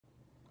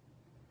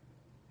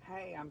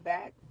Hey, I'm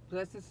back.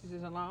 Blessings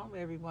and shalom,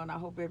 everyone. I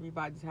hope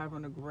everybody's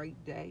having a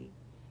great day.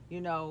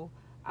 You know,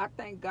 I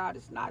thank God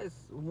it's not as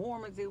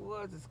warm as it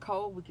was. It's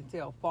cold. We can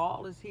tell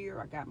fall is here.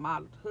 I got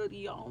my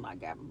hoodie on. I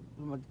got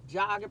my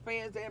jogging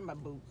pants and my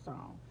boots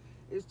on.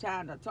 It's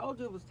time. I told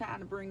you it was time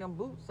to bring them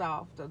boots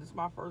off. So this is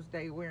my first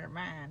day wearing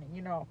mine.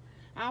 And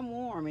I'm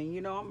warm, and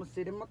I'm gonna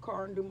sit in my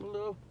car and do my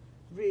little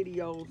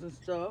videos and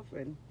stuff,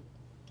 and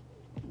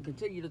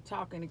continue to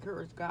talk and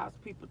encourage God's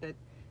people that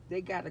they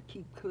got to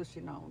keep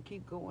pushing on,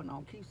 keep going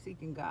on, keep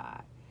seeking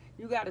God.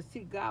 You got to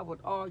seek God with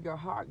all your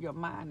heart, your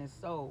mind, and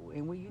soul.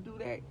 And when you do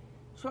that,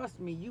 trust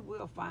me, you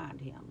will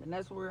find Him. And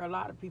that's where a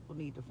lot of people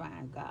need to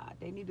find God.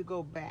 They need to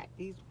go back.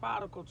 These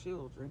prodigal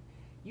children,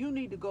 you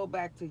need to go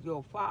back to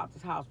your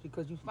father's house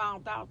because you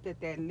found out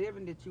that that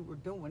living that you were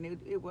doing,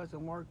 it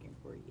wasn't working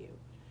for you.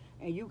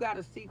 And you got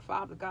to seek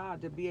Father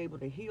God to be able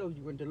to heal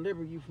you and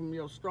deliver you from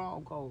your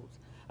strongholds.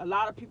 A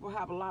lot of people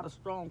have a lot of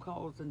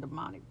strongholds and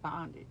demonic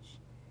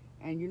bondage.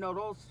 And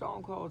those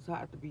strongholds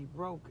have to be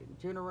broken.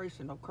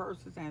 Generational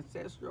curses,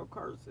 ancestral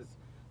curses.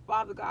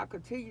 Father God,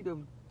 continue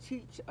to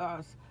teach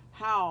us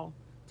how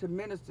to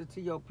minister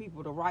to your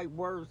people, the right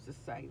words to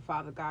say,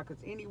 Father God,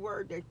 because any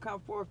word that come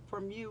forth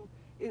from you,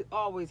 it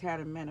always had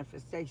a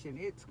manifestation.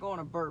 It's going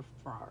to birth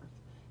forth.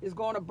 It's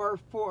going to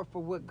birth forth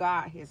for what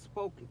God has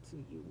spoken to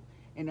you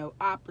in an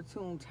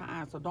opportune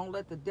time. So don't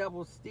let the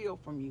devil steal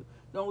from you.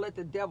 Don't let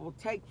the devil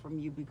take from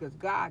you because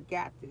God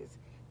got this.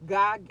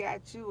 God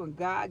got you and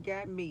God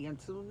got me.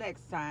 Until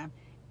next time,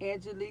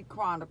 Angelique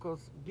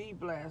Chronicles, be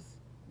blessed.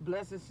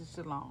 Blessings and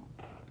shalom.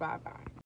 Bye-bye.